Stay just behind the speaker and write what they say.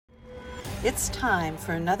It's time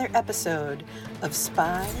for another episode of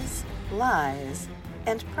Spies, Lies,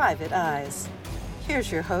 and Private Eyes.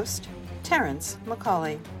 Here's your host, Terrence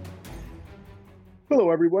McCauley. Hello,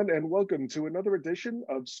 everyone, and welcome to another edition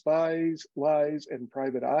of Spies, Lies, and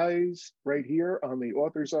Private Eyes, right here on the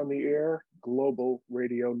Authors on the Air Global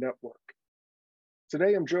Radio Network.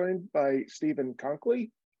 Today, I'm joined by Steven Konkoly.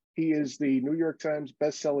 He is the New York Times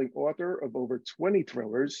bestselling author of over 20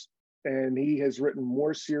 thrillers, and he has written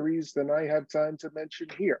more series than I have time to mention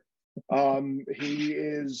here.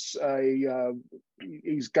 He's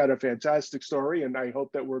got a fantastic story, and I hope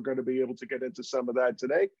that we're going to be able to get into some of that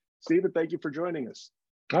today. Steven, thank you for joining us.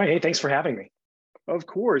 All right, hey, thanks for having me. Of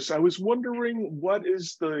course. I was wondering, what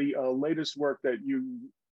is the latest work that you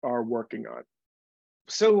are working on?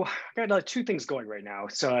 So I got two things going right now.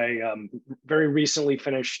 So I very recently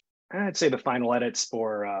finished, I'd say, the final edits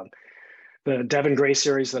for the Devon Gray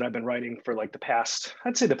series that I've been writing for like the past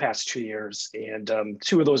 2 years. And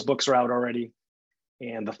two of those books are out already.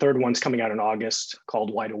 And the third one's coming out in August,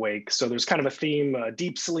 called Wide Awake. So there's kind of a theme,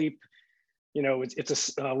 deep sleep. You know,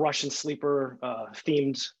 it's a Russian sleeper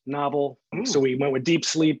themed novel. Ooh. So we went with deep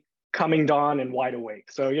sleep, coming dawn, and wide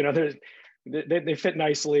awake. So, you know, they fit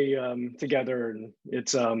nicely together. And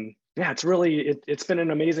it's it's been an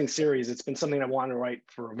amazing series. It's been something I wanted to write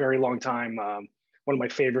for a very long time. One of my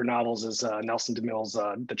favorite novels is Nelson DeMille's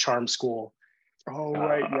The Charm School. Oh,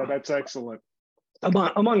 right. Yeah, that's excellent.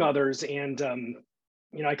 Among others. And,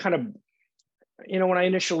 you know, I kind of, you know, when I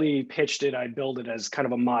initially pitched it, I billed it as kind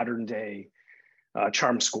of a modern day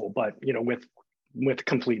Charm School, but, you know, with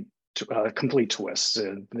complete twists.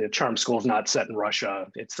 The Charm School is not set in Russia;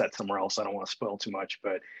 it's set somewhere else. I don't want to spoil too much,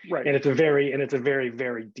 but right. And it's a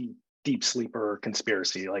very deep sleeper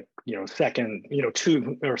conspiracy. Like, you know, second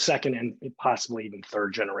and possibly even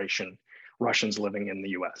third generation Russians living in the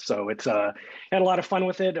U.S. So it's had a lot of fun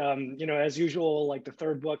with it. You know, as usual, like the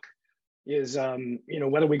third book is, you know,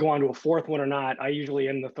 whether we go on to a fourth one or not, I usually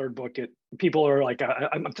end the third book. People are like,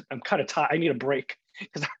 I'm kind of tired. I need a break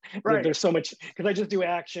because right. There's so much, because I just do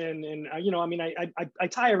action and you know, I mean, I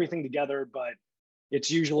tie everything together, but it's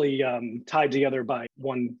usually tied together by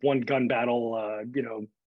one gun battle, you know,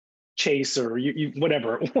 chase or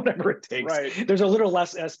whatever it takes. Right. There's a little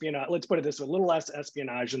less espionage. Let's put it this way: a little less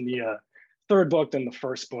espionage in the third book than the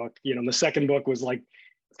first book. You know, the second book was like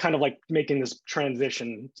kind of like making this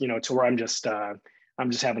transition, you know, to where I'm just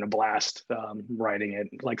having a blast writing it.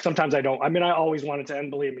 Like sometimes I always want it to end,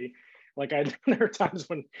 believe me. Like there are times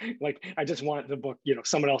when like I just want the book, you know,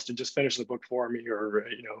 someone else to just finish the book for me, or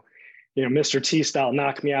you know, Mr. T style,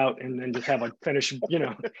 knock me out and then just have a finished book.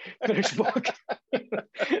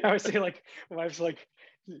 I always say, like, my wife's like,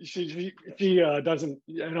 she doesn't,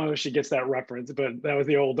 I don't know if she gets that reference, but that was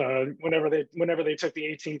the old whenever they took the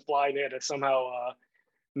 18th flight, they had to somehow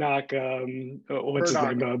knock what's his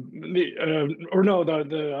name, or no,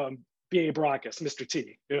 the B.A. Baracus, Mr.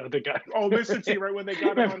 T, the guy. Oh, Mr. T, right when they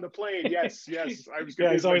got him on the plane. Yes. I was.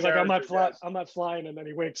 Yeah, he's always like, I'm not flying, and then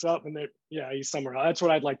he wakes up and he's somewhere else. That's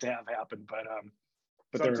what I'd like to have happen, but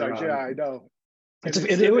sometimes, yeah, I know.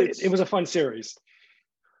 It was a fun series.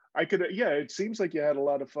 It seems like you had a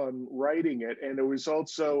lot of fun writing it, and it was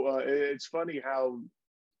also. It's funny how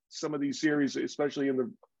some of these series, especially in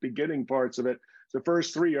the beginning parts of it, the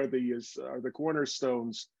first three are the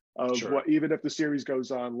cornerstones of Sure. what, even if the series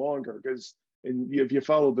goes on longer, because if you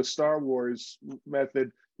follow the Star Wars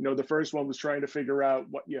method, you know, the first one was trying to figure out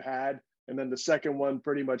what you had, and then the second one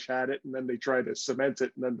pretty much had it, and then they tried to cement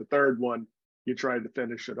it, and then the third one you tried to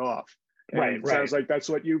finish it off. And right. Sounds like that's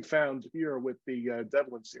what you found here with the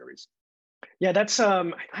Devlin series. Yeah, that's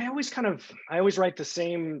I always write the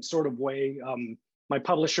same sort of way. My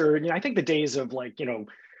publisher, you know, I think the days of like, you know,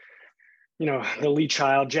 the Lee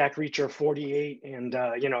Child, Jack Reacher 48, and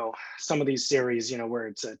you know, some of these series, you know, where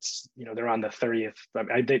it's you know, they're on the 30th.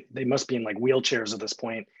 They must be in like wheelchairs at this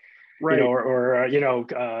point, right? You know, or you know,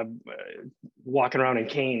 walking around in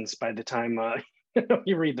canes by the time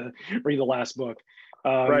you read the last book.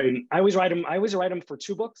 Right. I always write them for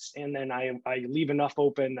 2 books, and then I leave enough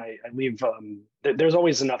open. I leave there's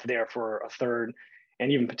always enough there for a third,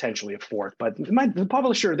 and even potentially a fourth. But the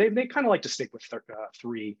publisher, they kind of like to stick with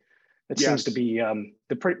 3. It seems to be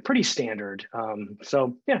pretty standard.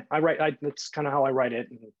 So yeah, that's kind of how I write it,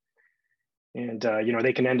 and you know,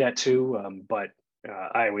 they can end at 2, but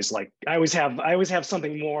I always have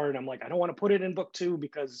something more, and I'm like, I don't want to put it in book 2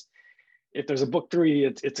 because if there's a book 3,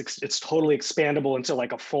 it's totally expandable into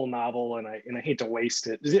like a full novel, and I hate to waste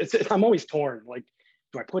it. I'm always torn. Like,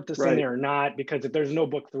 do I put this in there or not? Because if there's no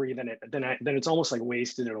book 3, then it's almost like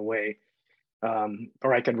wasted in a way.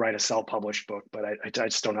 Or I could write a self-published book, but I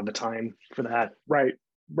just don't have the time for that. Right.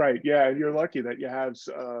 Right. Yeah. And you're lucky that you have,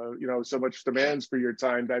 so much demands for your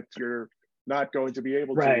time that you're not going to be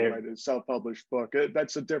able to Right. write a self-published book.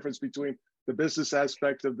 That's the difference between the business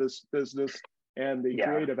aspect of this business and the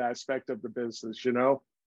Yeah. creative aspect of the business.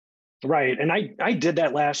 Right. And I did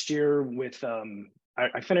that last year with,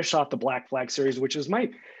 I finished off the Black Flag series, which is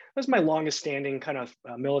was my longest standing kind of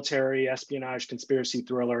military espionage conspiracy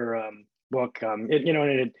thriller book. And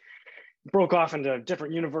it broke off into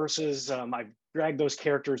different universes. I dragged those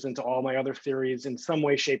characters into all my other series in some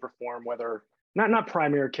way, shape, or form, whether not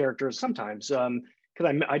primary characters sometimes,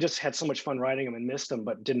 because I just had so much fun writing them and missed them,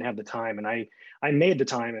 but didn't have the time. And I made the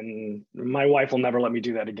time, and my wife will never let me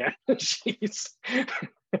do that again. She's,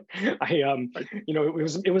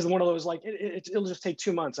 it was one of those like it'll just take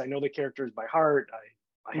 2 months. I know the characters by heart.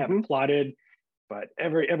 I haven't plotted, but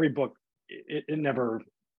every book it never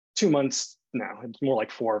 2 months. No, it's more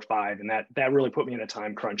like 4 or 5, and that really put me in a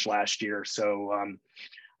time crunch last year. So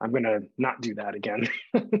I'm gonna not do that again.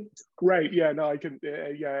 Right. Yeah. No, I can.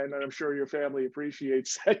 Yeah, and I'm sure your family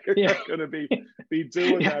appreciates that you're not going to be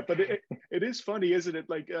doing that. But it is funny, isn't it?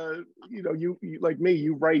 Like, you like me,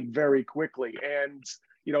 you write very quickly, and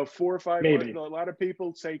 4 or 5 months. Maybe. A lot of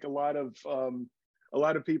people take a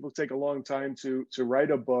long time to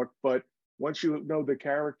write a book, but once you know the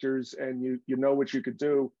characters and you know what you could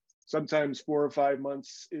do, sometimes 4 or 5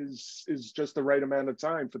 months is just the right amount of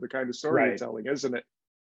time for the kind of story you're telling, isn't it?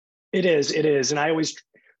 It is, and I always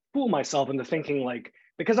fool myself into thinking like,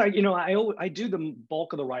 because I do the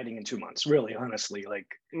bulk of the writing in 2 months, really, honestly. Like,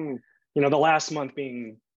 the last month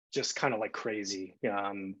being just kind of like crazy,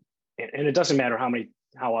 and it doesn't matter how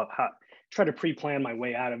try to pre-plan my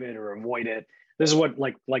way out of it or avoid it. This is what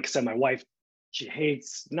like I said, my wife, she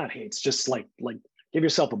not hates, just like give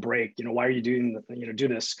yourself a break. Why are you doing do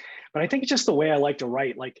this? But I think it's just the way I like to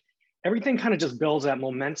write. Like, everything kind of just builds that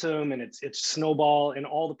momentum, and it's snowball, and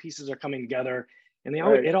all the pieces are coming together, and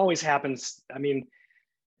it always happens. I mean,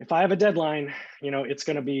 if I have a deadline, it's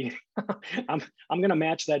going to be, I'm going to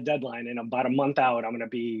match that deadline, and about a month out, I'm going to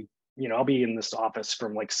be, I'll be in this office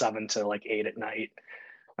from like 7 to like 8 at night,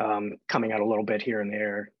 coming out a little bit here and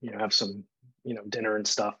there, have some, dinner and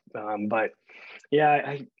stuff. But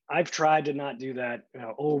yeah, I've tried to not do that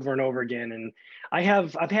over and over again. And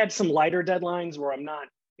I've had some lighter deadlines where I'm not,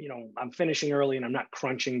 I'm finishing early and I'm not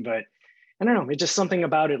crunching, but I don't know, it's just something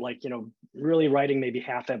about it, like, really writing maybe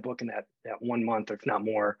half that book in that 1 month, if not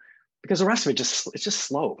more, because the rest of it it's just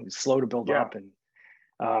slow. It's slow to build up. And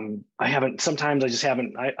sometimes I just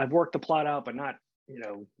haven't, I've worked the plot out, but not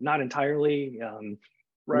entirely.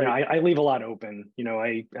 I leave a lot open.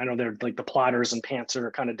 I know they're like the plotters and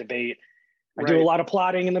pantser kind of debate. I do a lot of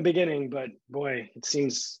plotting in the beginning, but boy, it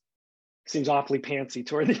seems awfully pantsy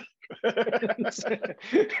toward the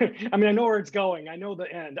I mean, I know where it's going. I know the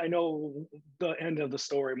end. I know the end of the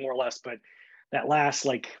story more or less, but that last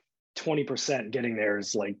like 20% getting there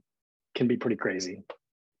is like can be pretty crazy.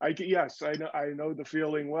 Yes, I know the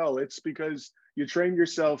feeling well. It's because you train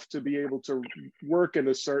yourself to be able to work in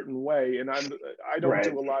a certain way, and I don't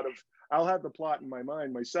do a lot of. I'll have the plot in my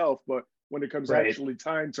mind myself, but when it comes actually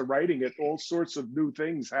time to writing it, all sorts of new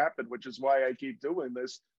things happen, which is why I keep doing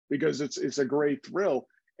this, because it's a great thrill.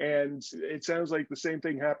 And it sounds like the same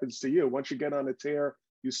thing happens to you. Once you get on a tear,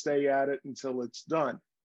 you stay at it until it's done.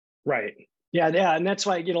 Right. Yeah. And that's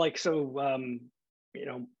why,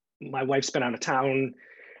 my wife's been out of town,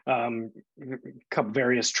 couple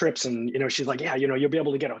various trips, and, she's like, yeah, you'll be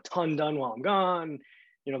able to get a ton done while I'm gone.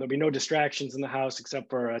 There'll be no distractions in the house except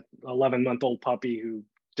for a 11-month-old puppy who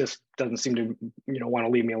just doesn't seem to, want to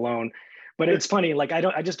leave me alone. But it's funny. Like,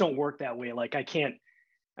 I just don't work that way. Like, I can't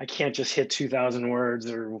just hit 2,000 words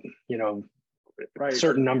or, a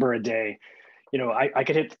certain number a day. I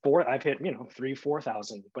could hit I've hit,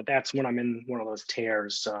 3,000-4,000, but that's when I'm in one of those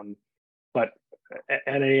tears. But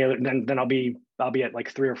then I'll be at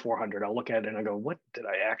like 300 or 400. I'll look at it and I go, what did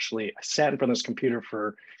I sat in front of this computer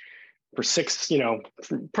for 6,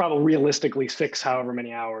 probably realistically 6, however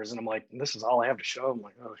many hours. And I'm like, this is all I have to show. I'm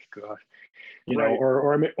like, oh God.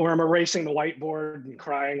 Or I'm erasing the whiteboard and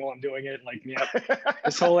crying while I'm doing it. Like, yeah,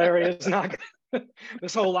 this whole area is not,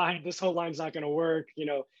 this whole line's not going to work.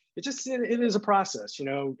 It is a process,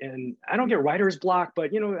 and I don't get writer's block,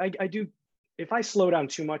 but, I do, if I slow down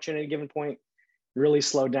too much at any given point, really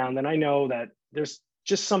slow down, then I know that there's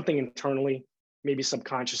just something internally, maybe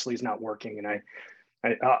subconsciously, is not working. And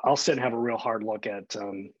I'll sit and have a real hard look at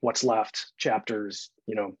what's left, chapters,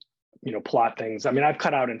 plot things. I mean, I've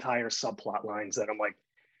cut out entire subplot lines that I'm like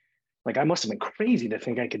I must have been crazy to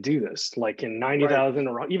think I could do this, like in 90,000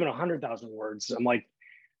 or even 100,000 words. I'm like,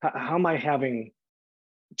 how am I having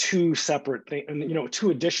two separate things, and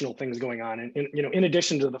two additional things going on, and in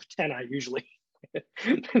addition to the 10 I usually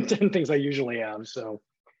 10 things I usually have. So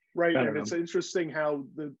right, I and don't it's know. interesting how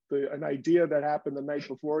an idea that happened the night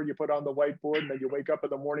before you put on the whiteboard, and then you wake up in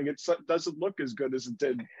the morning, it doesn't look as good as it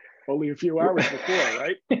did only a few hours before,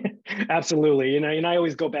 right? Absolutely. And I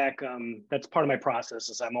always go back. That's part of my process,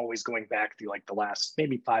 is I'm always going back through like the last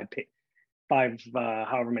maybe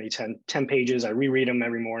however many 10 pages. I reread them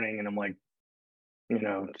every morning, and I'm like,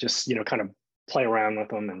 just kind of play around with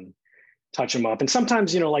them and touch them up. And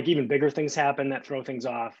sometimes, like even bigger things happen that throw things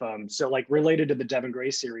off. So like related to the Devin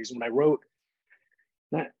Gray series, when I wrote,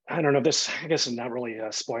 I don't know, this, I guess is not really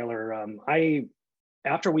a spoiler.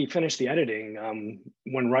 After we finished the editing,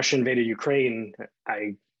 when Russia invaded Ukraine,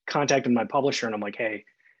 I contacted my publisher and I'm like, hey,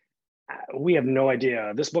 we have no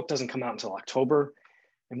idea. This book doesn't come out until October,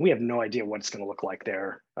 and we have no idea what it's going to look like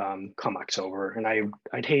there come October. And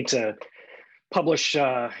I'd hate to publish,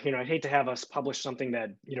 I'd hate to have us publish something that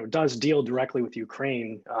does deal directly with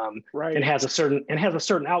Ukraine, Right. and has a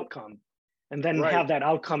certain outcome, and then Right. have that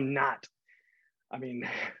outcome not. I mean,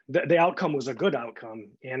 the outcome was a good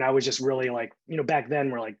outcome, and I was just really like, back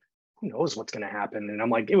then we're like, who knows what's going to happen, and I'm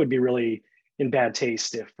like, it would be really in bad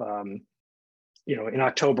taste if, in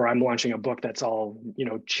October I'm launching a book that's all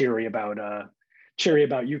cheery about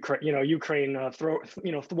Ukraine, Ukraine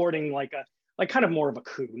thwarting like kind of more of a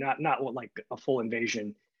coup, not what like a full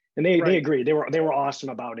invasion. And they agreed. They were awesome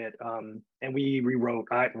about it. And we rewrote.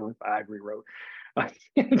 I rewrote a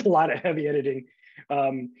lot of heavy editing.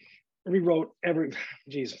 Rewrote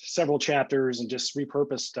several chapters and just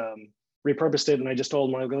repurposed it. And I just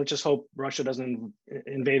told them, like, let's just hope Russia doesn't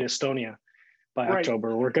invade Estonia by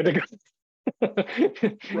October. We're good to go.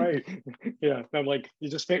 Right. Yeah. I'm like, you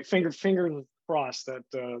just finger crossed that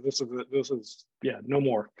this is no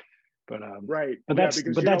more. But right. But that's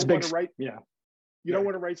big. Yeah. You don't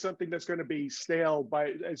want to write something that's going to be stale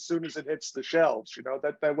by as soon as it hits the shelves.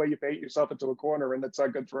 That way you paint yourself into a corner, and that's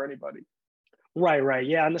not good for anybody. Right.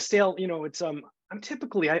 Yeah. And the stale, it's I'm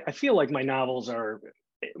typically, I feel like my novels are,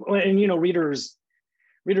 and readers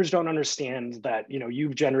don't understand that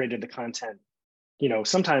you've generated the content,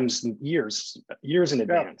 sometimes years in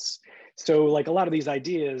advance. Yeah. So like a lot of these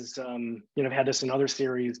ideas, I've had this in other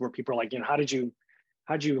series where people are like, how'd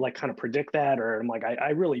you like kind of predict that? Or I'm like,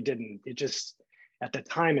 I really didn't. It just, at the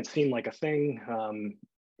time it seemed like a thing.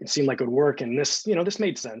 It seemed like it would work, and this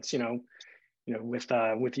made sense,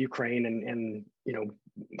 with Ukraine and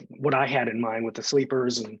what I had in mind with the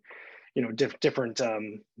sleepers and different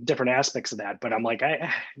aspects of that. But I'm like,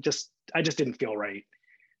 I just didn't feel right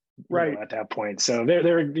at that point. So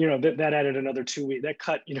there that added another 2 weeks. That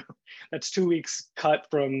cut, that's 2 weeks cut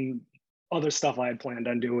from other stuff I had planned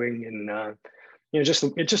on doing. And it's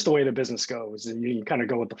just the way the business goes, and you kind of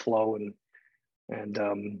go with the flow. And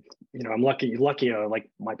I'm lucky like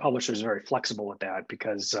my publisher is very flexible with that,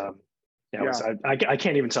 because I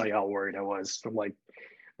can't even tell you how worried I was. I'm like,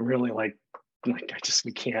 really like we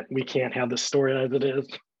can't have the story as it is.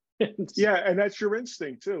 Yeah, and that's your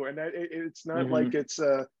instinct too, and that it's not like it's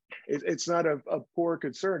not a poor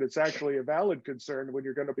concern. It's actually a valid concern when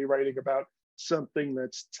you're going to be writing about something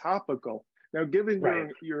that's topical. Now, given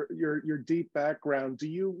your deep background, do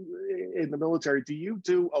you in the military, do you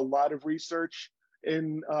do a lot of research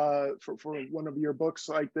in for one of your books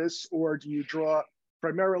like this, or do you draw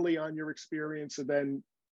primarily on your experience and then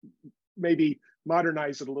maybe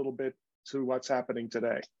modernize it a little bit to what's happening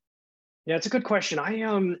today? Yeah, it's a good question.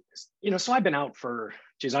 So I've been out for,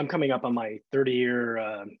 I'm coming up on my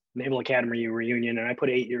 30-year Naval Academy reunion, and I put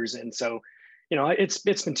 8 years in. So,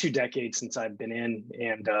 it's been 2 decades since I've been in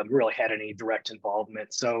and really had any direct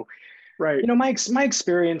involvement. So, my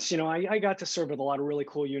experience, I got to serve with a lot of really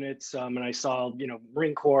cool units, and I saw,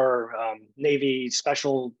 Marine Corps, Navy,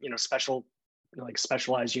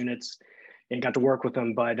 specialized units, and got to work with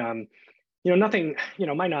them. But nothing,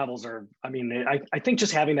 my novels are, I think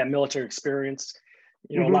just having that military experience,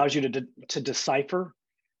 allows you to decipher,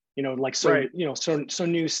 so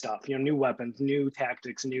new stuff, new weapons, new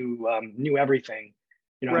tactics, new everything.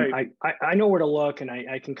 I know where to look, and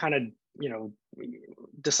I can kind of,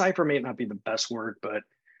 decipher may not be the best word, but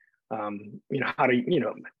how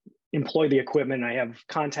to, employ the equipment. I have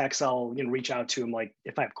contacts I'll, reach out to them, like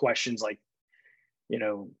if I have questions, like,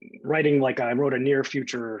 writing, like I wrote a near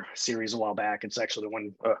future series a while back. It's actually the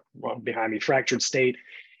one behind me, Fractured State.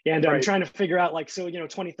 And I'm trying to figure out, like, so,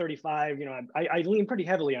 2035, I lean pretty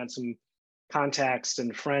heavily on some contacts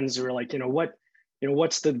and friends who are like, what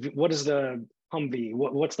is the Humvee?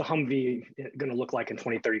 What's the Humvee going to look like in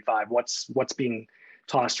 2035? What's being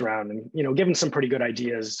tossed around, and, given some pretty good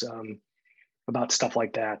ideas about stuff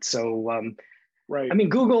like that. So, Right. I mean,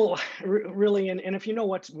 Google really, and if you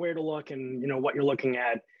know where to look and you know what you're looking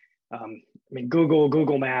at, I mean,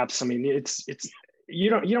 Google Maps. I mean, it's you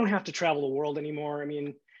don't have to travel the world anymore. I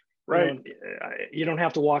mean, Right. you don't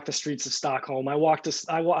have to walk the streets of Stockholm. I walked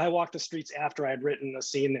the streets after I had written a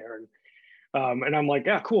scene there, and I'm like,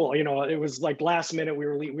 yeah, cool. You know, it was like last minute.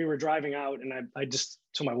 We were driving out, and I just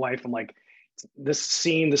told my wife, I'm like, this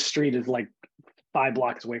street is like 5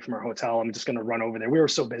 blocks away from our hotel. I'm just gonna run over there. We were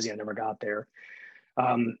so busy, I never got there.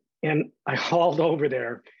 And I hauled over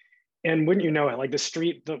there, and wouldn't you know it, like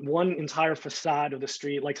the one entire facade of the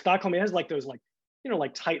street, like Stockholm, it has like those like,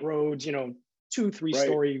 like tight roads, 2-3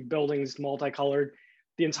 story buildings, multicolored.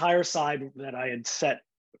 The entire side that I had set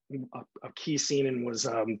a key scene in was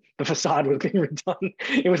the facade was being redone.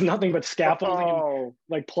 It was nothing but scaffolding, and,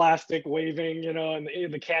 like plastic waving,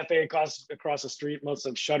 and the cafe across the street must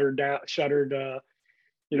have shuttered in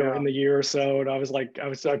the year or so. And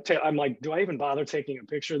I'm like, do I even bother taking a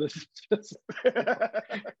picture of this? It's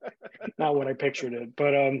not what I pictured it.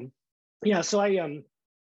 But yeah, so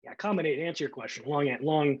accommodate, answer your question.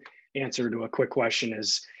 Long answer to a quick question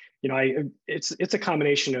is, it's a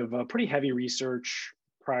combination of pretty heavy research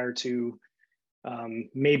prior to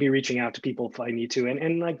maybe reaching out to people if I need to,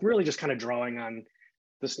 and like really just kind of drawing on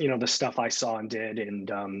this, the stuff I saw and did. And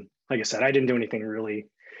like I said, I didn't do anything really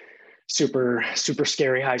super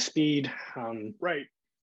scary high speed. Right.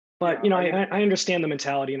 But I understand the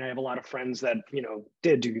mentality, and I have a lot of friends that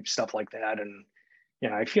did do stuff like that, and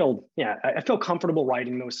I feel comfortable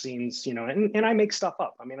writing those scenes, and I make stuff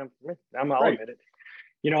up. I mean, I'll admit it.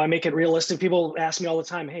 I make it realistic. People ask me all the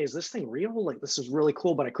time, "Hey, is this thing real? Like, this is really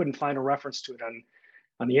cool," but I couldn't find a reference to it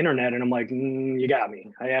on the internet, and I'm like, you got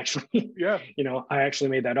me. I actually, I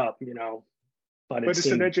actually made that up, But it's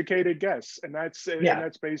an educated guess, and that's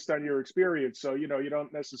based on your experience. So you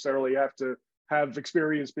don't necessarily have to have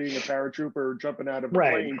experience being a paratrooper or jumping out of a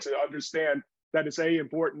plane to understand that it's A,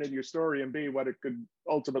 important in your story, and B, what it could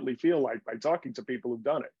ultimately feel like by talking to people who've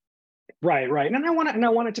done it. Right. And I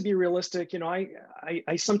want it to be realistic. I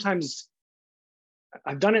sometimes,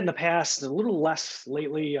 I've done it in the past, a little less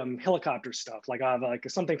lately. Helicopter stuff, like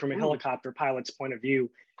something from a helicopter pilot's point of view,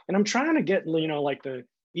 and I'm trying to get like the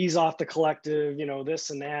ease off the collective,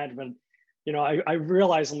 this and that. But I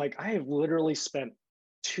realize, I'm like, I have literally spent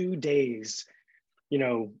 2 days,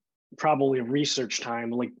 probably research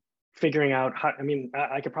time, like figuring out how. I mean,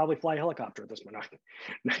 I could probably fly a helicopter at this point. I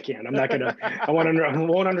can't. I'm not gonna. I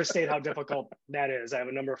won't understate how difficult that is. I have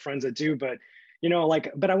a number of friends that do, but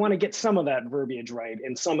but I want to get some of that verbiage right,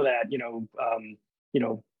 and some of that,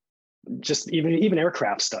 just even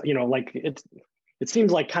aircraft stuff. Like it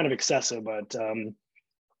seems like kind of excessive, but I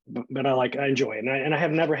enjoy it, and I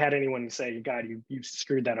have never had anyone say, "God, you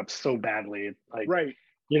screwed that up so badly." Like,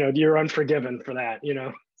 you're unforgiven for that.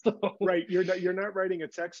 So, right. You're not writing a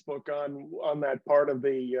textbook on that part of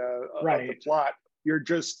the of the plot. You're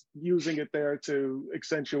just using it there to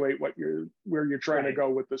accentuate where you're trying to go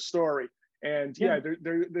with the story. And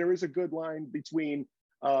there is a good line between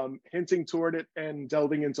hinting toward it and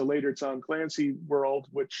delving into later Tom Clancy world,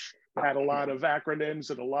 which had a lot of acronyms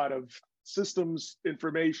and a lot of systems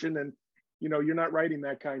information. And you're not writing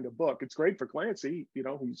that kind of book. It's great for Clancy.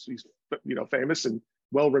 He's famous and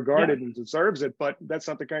well regarded and deserves it, but that's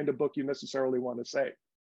not the kind of book you necessarily want to say.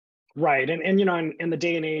 Right. And in the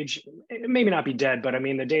day and age, it may not be dead, but I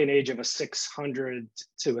mean, the day and age of a 600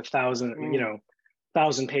 to 1,000,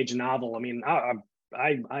 1,000-page novel. I mean,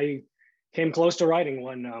 I came close to writing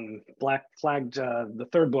one. Black flagged the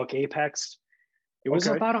third book, Apex. It was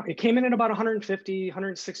it came in at about 150,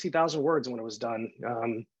 160,000 words when it was done.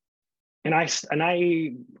 And I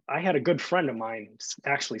had a good friend of mine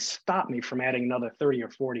actually stop me from adding another 30 or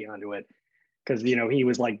 40 onto it, because he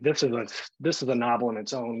was like, this is a novel in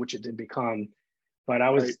its own, which it did become. But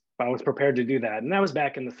I was prepared to do that, and that was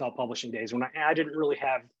back in the self-publishing days when I didn't really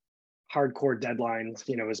have hardcore deadlines.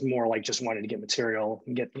 It was more like just wanted to get material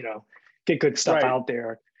and get good stuff out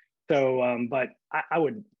there. So, but I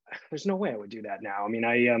would. There's no way I would do that now. I mean,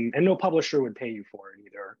 and no publisher would pay you for it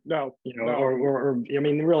either. No, or I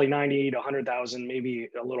mean, really 90 to 100,000, maybe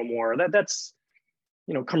a little more. That's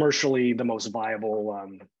commercially the most viable,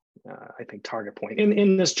 I think, target point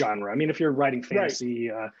in this genre. I mean, if you're writing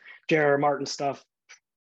fantasy, J.R.R. Martin stuff,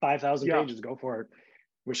 5,000 pages, go for it.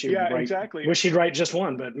 Wish he'd write just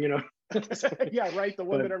one, but right, the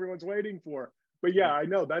one that everyone's waiting for. But I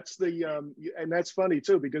know that's and that's funny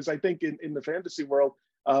too, because I think in the fantasy world,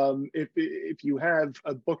 if you have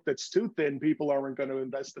a book that's too thin, people aren't going to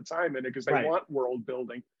invest the time in it because they want world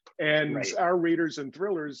building. And our readers and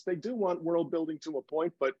thrillers, they do want world building to a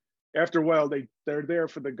point, but after a while, they're there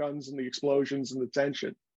for the guns and the explosions and the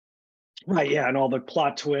tension. Right, yeah, and all the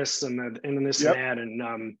plot twists and then this and Yep. that,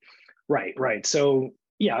 and right. So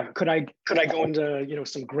yeah, could I go into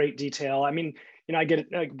some great detail? I mean, I get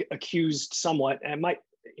accused somewhat, and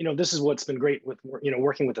this is what's been great with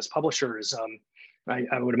working with this publisher is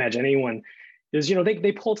I would imagine anyone is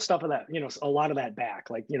they pulled stuff of that a lot of that back.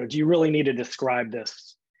 Like do you really need to describe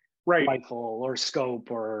this Right. rifle or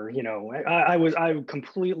scope or I'm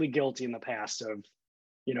completely guilty in the past of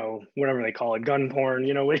whatever they call it, gun porn,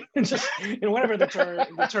 just whatever the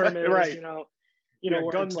term is, Right.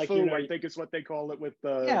 where Gun it's like, fu, I think is what they call it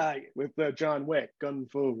yeah, with John Wick. Gun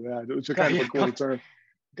fu. Yeah, it was a kind of a cool term.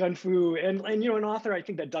 gun fu, and an author I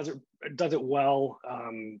think that does it well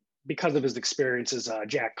because of his experiences,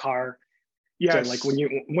 Jack Carr. So like Yes.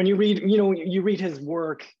 when you read you read his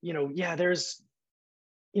work, yeah, there's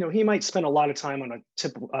he might spend a lot of time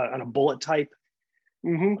on a bullet type,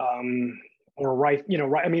 Hmm. or right,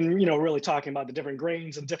 right. I mean, really talking about the different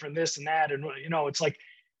grains and different this and that, and it's like,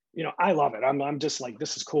 I love it. I'm just like,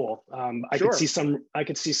 this is cool. I could see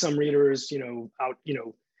Sure. some readers, out,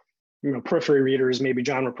 periphery readers, maybe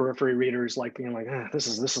genre periphery readers, like being like, this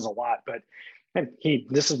is a lot, but and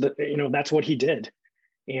this is that's what he did,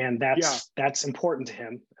 and Yeah. that's important to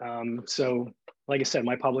him. So like I said,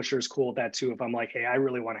 my publisher is cool with that too. If I'm like, hey, I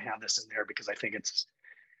really want to have this in there because I think it's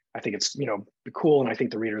cool, and I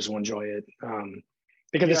think the readers will enjoy it,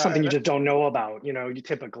 because it's Yeah. something you And just don't know about, you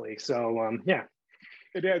typically. So yeah,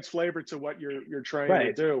 it adds flavor to what you're trying to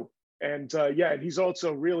right. do. And yeah, and he's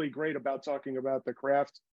also really great about talking about the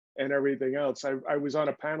craft and everything else. I was on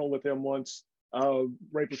a panel with him once,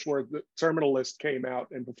 right before the Terminal List came out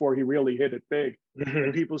and before he really hit it big. And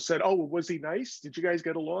Hmm. people said, "Oh, was he nice? Did you guys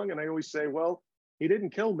get along?" And I always say, "Well, he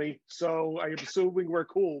didn't kill me, so I am assuming we're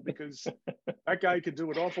cool because that guy could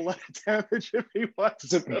do an awful lot of damage if he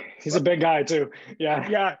He's a, wants." he's a big guy too. Yeah.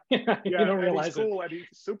 Yeah, You yeah, don't and he's realize it. cool and he's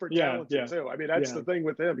super Yeah, talented yeah, too. I mean, that's yeah. the thing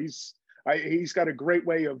with him. He's got a great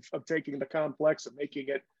way of taking the complex and making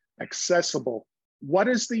it accessible. What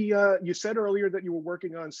is the you said earlier that you were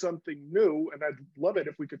working on something new, and I'd love it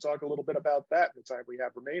if we could talk a little bit about that in the time we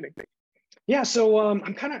have remaining. Yeah, so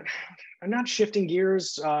I'm not shifting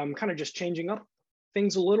gears, kind of just changing up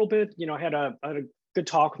things a little bit. I had a good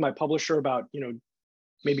talk with my publisher about,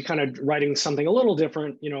 maybe kind of writing something a little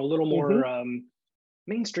different, a little Mm-hmm. more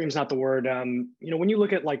mainstream's not the word. When you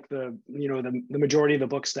look at like the majority of the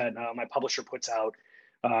books that my publisher puts out,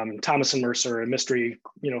 Thomas and Mercer, and mystery,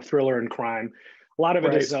 thriller and crime. A lot of it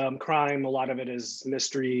Right, is crime. A lot of it is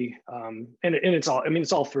mystery, and it's all. I mean,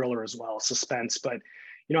 it's all thriller as well, suspense. But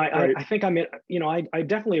right. I think I'm in. I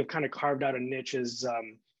definitely have kind of carved out a niche as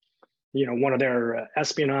one of their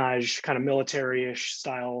espionage kind of military-ish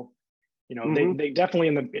style. Mm-hmm. They definitely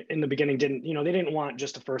in the beginning didn't they didn't want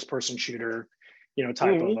just a first person shooter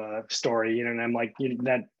type Mm-hmm. of story, and I'm like,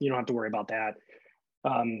 that you don't have to worry about that.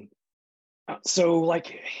 Um, so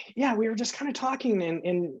like, yeah, we were just kind of talking,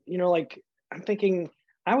 and like, I'm thinking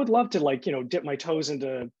I would love to like dip my toes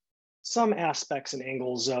into some aspects and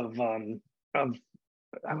angles of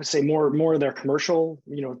I would say more of their commercial,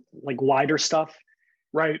 like wider stuff,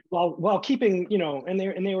 Right, while keeping, and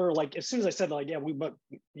they were like, as soon as I said like, yeah, but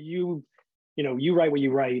you you write what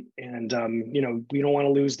you write, and we don't want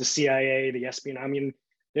to lose the CIA, the espionage. I mean,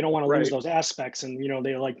 they don't want to lose right. those aspects, and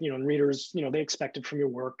they're like, and readers, they expect it from your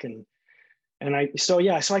work, and so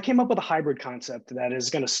I came up with a hybrid concept that is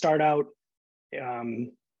going to start out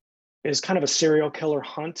as kind of a serial killer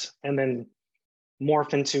hunt, and then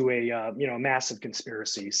morph into a massive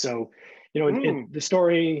conspiracy. So Mm. the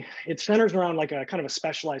story, it centers around like a kind of a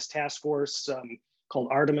specialized task force called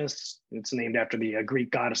Artemis. It's named after the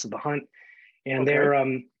Greek goddess of the hunt, and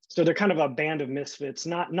Okay, they're kind of a band of misfits,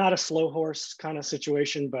 not a slow horse kind of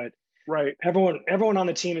situation, but right, everyone on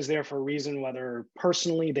the team is there for a reason, whether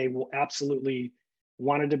personally they will absolutely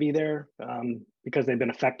wanted to be there, because they've been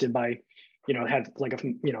affected by had like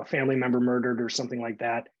a family member murdered or something like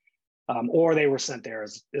that, or they were sent there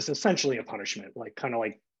as essentially a punishment, like kind of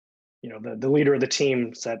like the leader of the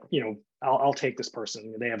team said, I'll take this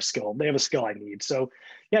person. They have skill. They have a skill I need. So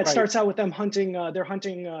yeah, it right. starts out with them hunting. They're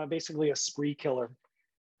hunting basically a spree killer,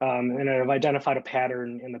 and have identified a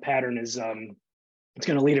pattern. And the pattern is it's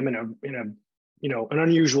going to lead them in a an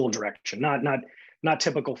unusual direction, not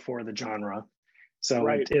typical for the genre. So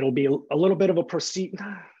Right. it'll be a little bit of a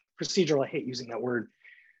procedural. I hate using that word.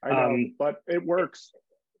 I know, Um, but it works.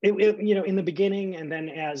 in the beginning, and then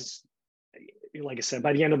as like I said,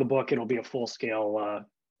 by the end of the book, it'll be a full scale,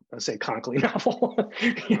 let's say Konkoly novel.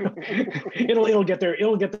 It'll get there.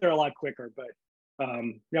 It'll get there a lot quicker. But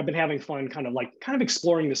yeah, I've been having fun, kind of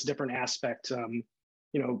exploring this different aspect.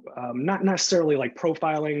 not necessarily like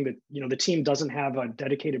profiling that, the team doesn't have a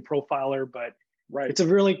dedicated profiler, but Right. it's a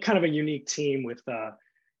really kind of a unique team with,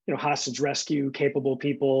 hostage rescue capable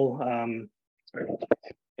people.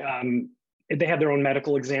 They have their own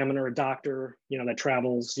medical examiner, a doctor, that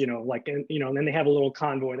travels, and then they have a little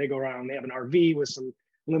convoy. They go around, they have an RV with some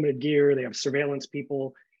limited gear. They have surveillance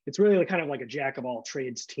people. It's really kind of like a jack of all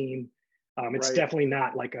trades team. It's Right. definitely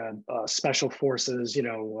not like a special forces,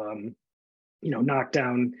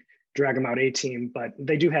 knockdown, drag them out A team, but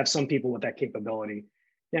they do have some people with that capability.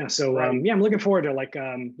 Yeah. So, Right. I'm looking forward to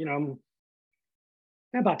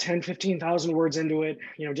I'm about 10, 15,000 words into it,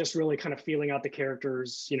 just really kind of feeling out the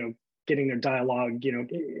characters, getting their dialogue,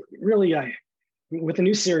 really, with the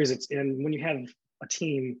new series, and when you have a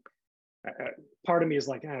team, part of me is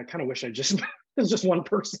like, I kind of wish it was just one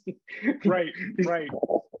person. Right. Right.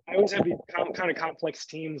 I always have these kind of complex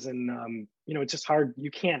teams, and it's just hard.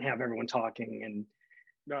 You can't have everyone talking, and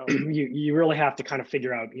No. you really have to kind of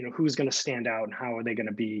figure out, who's going to stand out and how are they going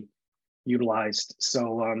to be utilized.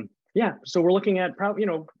 So so we're looking at probably,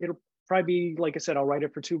 it'll probably be, like I said, I'll write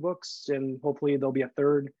it for 2 books, and hopefully there'll be a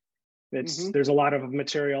third. There's a lot of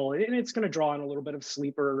material, and it's going to draw on a little bit of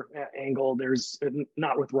sleeper angle. There's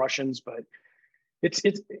not with Russians, but it's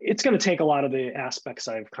going to take a lot of the aspects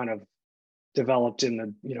I've kind of developed in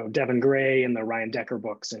the Devin Gray and the Ryan Decker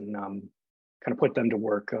books, and kind of put them to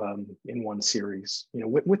work in one series.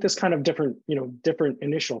 With this kind of different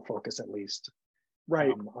initial focus, at least.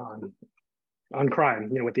 Right. On crime,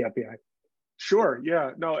 with the FBI. Sure.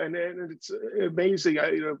 Yeah. No, and it's amazing.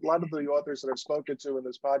 A lot of the authors that I've spoken to in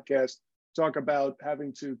this podcast talk about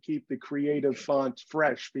having to keep the creative font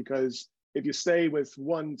fresh, because if you stay with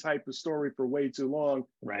one type of story for way too long,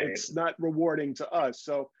 right, it's not rewarding to us.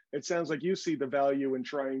 So it sounds like you see the value in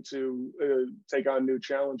trying to take on new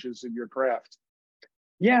challenges in your craft.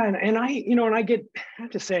 Yeah, and I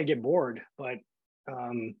have to say I get bored, but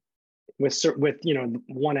with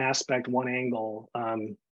one aspect, one angle.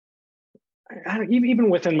 Even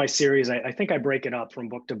within my series, I think I break it up from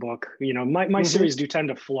book to book. My series do tend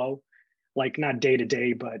to flow, like not day to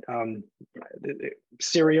day, but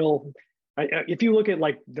serial. If you look at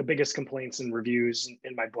like the biggest complaints and reviews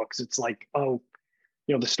in my books, it's like, oh,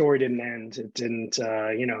 the story didn't end. It didn't,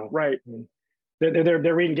 Right.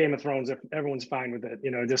 They're reading Game of Thrones. If everyone's fine with it,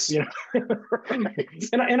 and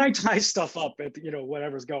I tie stuff up at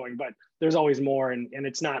whatever's going, but there's always more, and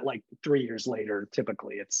it's not like 3 years later.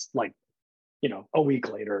 Typically, it's like a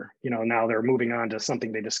week later. Now they're moving on to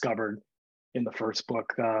something they discovered in the first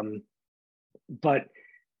book. It's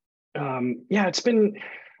been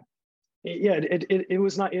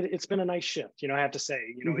it's been a nice shift. I have to say,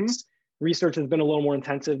 it's research has been a little more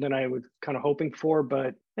intensive than I was kind of hoping for,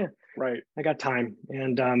 but right. I got time,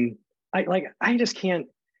 and I just can't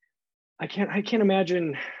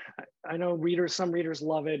imagine. I know some readers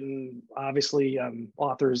love it, and obviously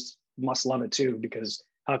authors must love it too, because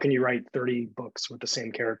how can you write 30 books with the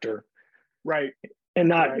same character, right, and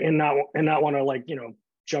not want to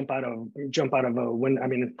jump out of a window? I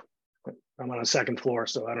mean, I'm on a second floor,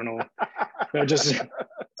 so I don't know. That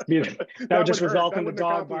would just result in the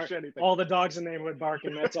dog bark. All the dogs in the neighborhood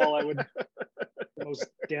barking. That's all I would. The most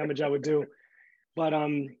damage I would do. But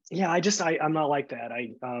I'm not like that.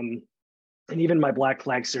 And even my Black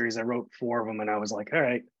Flag series, I wrote 4 of them, and I was like, all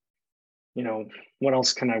right, what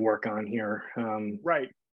else can I work on here? Right.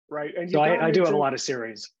 And so I do have a lot of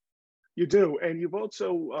series. You do, and you've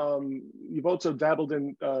also dabbled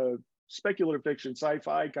in speculative fiction,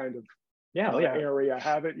 sci-fi kind of area,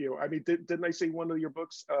 haven't you? I mean, didn't I see one of your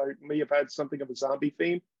books may have had something of a zombie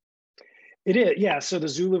theme? It is, yeah. So the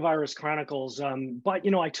Zulu Virus Chronicles, but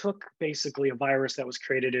I took basically a virus that was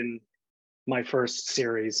created in my first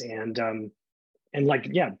series, and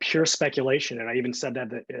pure speculation. And I even said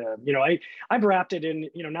that I've wrapped it in,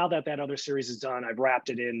 now that other series is done, I've wrapped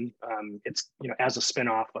it in. It's as a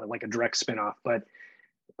spinoff, like a direct spinoff. But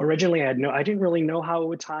originally, I didn't really know how it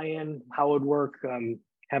would tie in, how it would work,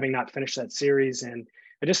 having not finished that series. And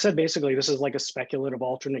I just said basically this is like a speculative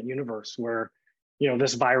alternate universe where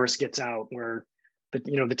this virus gets out, where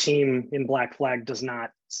the team in Black Flag does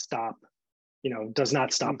not stop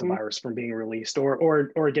the virus from being released,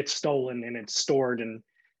 or it gets stolen and it's stored and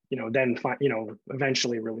then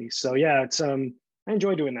eventually released. So yeah, it's I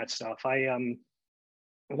enjoy doing that stuff.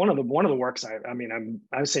 One of the works I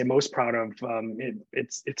would say most proud of,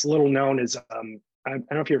 it's little known, is I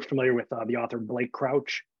don't know if you're familiar with the author Blake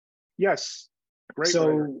Crouch. Yes, great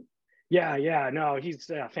writer. No, he's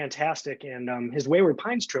fantastic. And his Wayward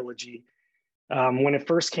Pines trilogy, when it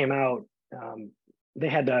first came out, they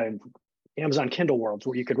had the Amazon Kindle worlds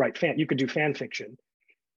where you could do fan fiction.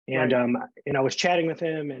 And and I was chatting with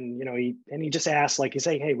him, and he just asked, like, he's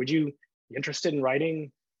like, hey, would you be interested in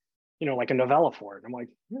writing, like a novella for it? And I'm like,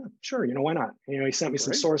 yeah, sure, why not? He sent me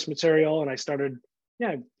some source material, and I started,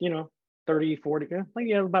 30, 40,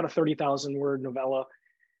 about a 30,000 word novella,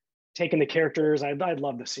 taking the characters. I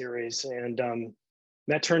love the series, and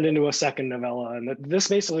that turned into a second novella. And this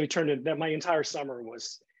basically turned it, that my entire summer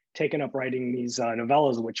was taken up writing these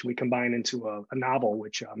novellas, which we combine into a novel,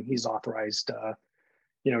 which he's authorized,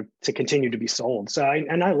 to continue to be sold. So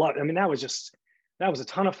that was a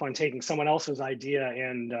ton of fun, taking someone else's idea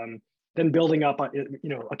and then building up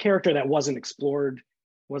a character that wasn't explored,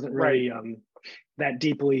 wasn't really that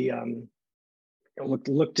deeply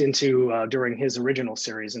looked into during his original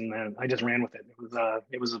series, and then I just ran with it.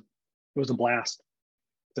 It was a blast.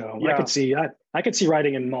 So yeah. I could see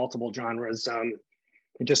writing in multiple genres.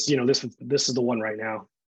 This is the one right now.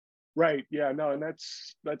 Right. Yeah. No. And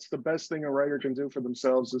that's the best thing a writer can do for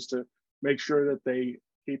themselves, is to make sure that they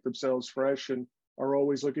keep themselves fresh and are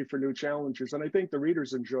always looking for new challenges. And I think the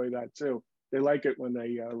readers enjoy that too. They like it when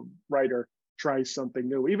a writer tries something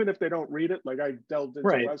new, even if they don't read it. Like, I delved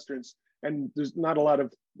into Westerns, and there's not a lot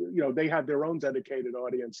of, they have their own dedicated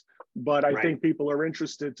audience, but I think people are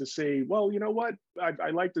interested to see, well, you know what,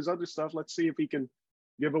 I like this other stuff. Let's see if he can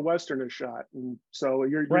give a Western a shot. And so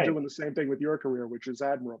you're doing the same thing with your career, which is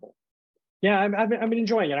admirable. Yeah, I've been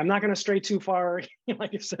enjoying it. I'm not going to stray too far,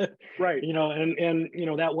 like you said, right? And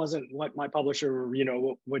that wasn't what my publisher,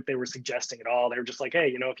 what they were suggesting at all. They were just like,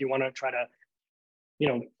 hey, if you want to try to,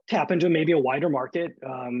 tap into maybe a wider market,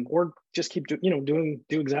 or just keep do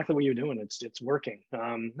exactly what you're doing. It's working.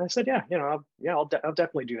 And I said, I'll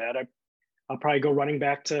definitely do that. I'll probably go running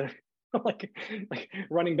back to like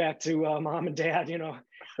running back to mom and dad,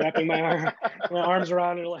 wrapping my arms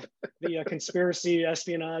around it, like the conspiracy,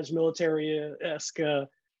 espionage, military-esque,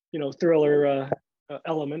 thriller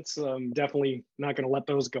elements. Definitely not going to let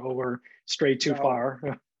those go or stray too far.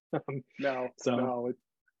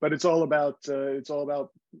 But it's all about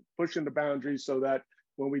pushing the boundaries so that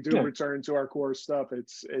when we do return to our core stuff,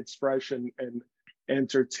 it's fresh and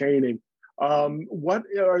entertaining. What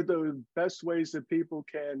are the best ways that people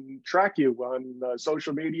can track you on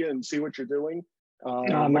social media and see what you're doing?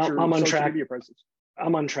 I'm untrackable.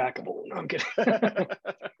 No, I'm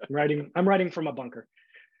kidding. I'm writing from a bunker.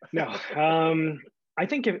 No, I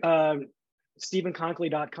think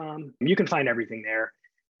stevenkonkoly.com. You can find everything there,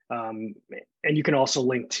 and you can also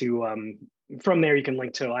link to. From there, you can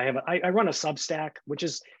link to. I run a Substack, which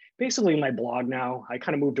is basically my blog now. I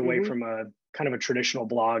kind of moved away from a kind of a traditional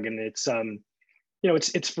blog, and it's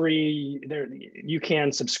it's free. There you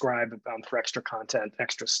can subscribe for extra content,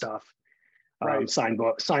 extra stuff, sign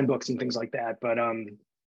books and things like that. But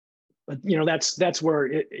that's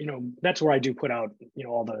where that's where I do put out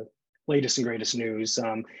all the latest and greatest news.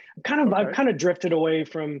 I've kind of drifted away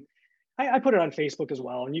from. I put it on Facebook as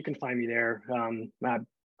well, and you can find me there.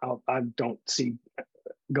 I don't see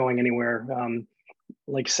going anywhere.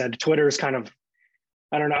 Like I said, Twitter is kind of,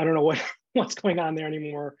 I don't know what's going on there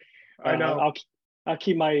anymore. I know. I'll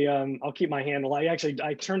keep my handle.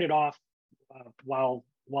 I turned it off while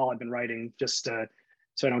I've been writing, just so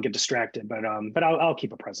I don't get distracted. But I'll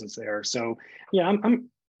keep a presence there. So yeah, I'm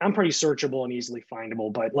pretty searchable and easily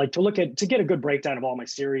findable. But like to get a good breakdown of all my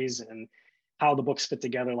series and how the books fit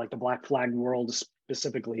together, like the Black Flag world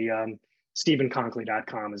specifically,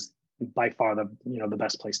 stevenkonkoly.com is by far the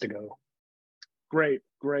best place to go. Great.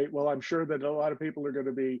 Well, I'm sure that a lot of people are going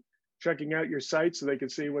to be checking out your site so they can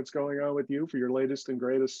see what's going on with you for your latest and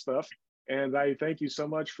greatest stuff. And I thank you so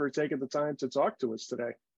much for taking the time to talk to us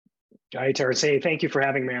today. Hi, Terrence. Hey, thank you for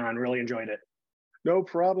having me on. Really enjoyed it. No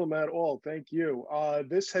problem at all. Thank you.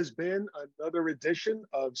 This has been another edition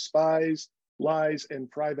of Spies, Lies, and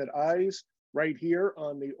Private Eyes, right here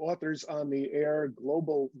on the Authors on the Air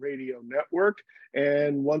Global Radio Network.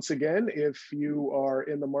 And once again, if you are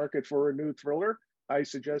in the market for a new thriller, I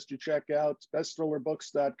suggest you check out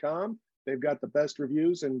bestthrillerbooks.com. They've got the best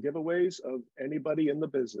reviews and giveaways of anybody in the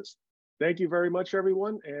business. Thank you very much,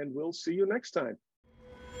 everyone, and we'll see you next time.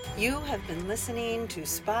 You have been listening to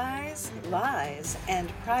Spies, Lies,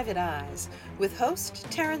 and Private Eyes with host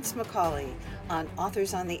Terrence McCauley on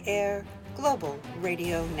Authors on the Air Global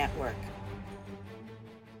Radio Network.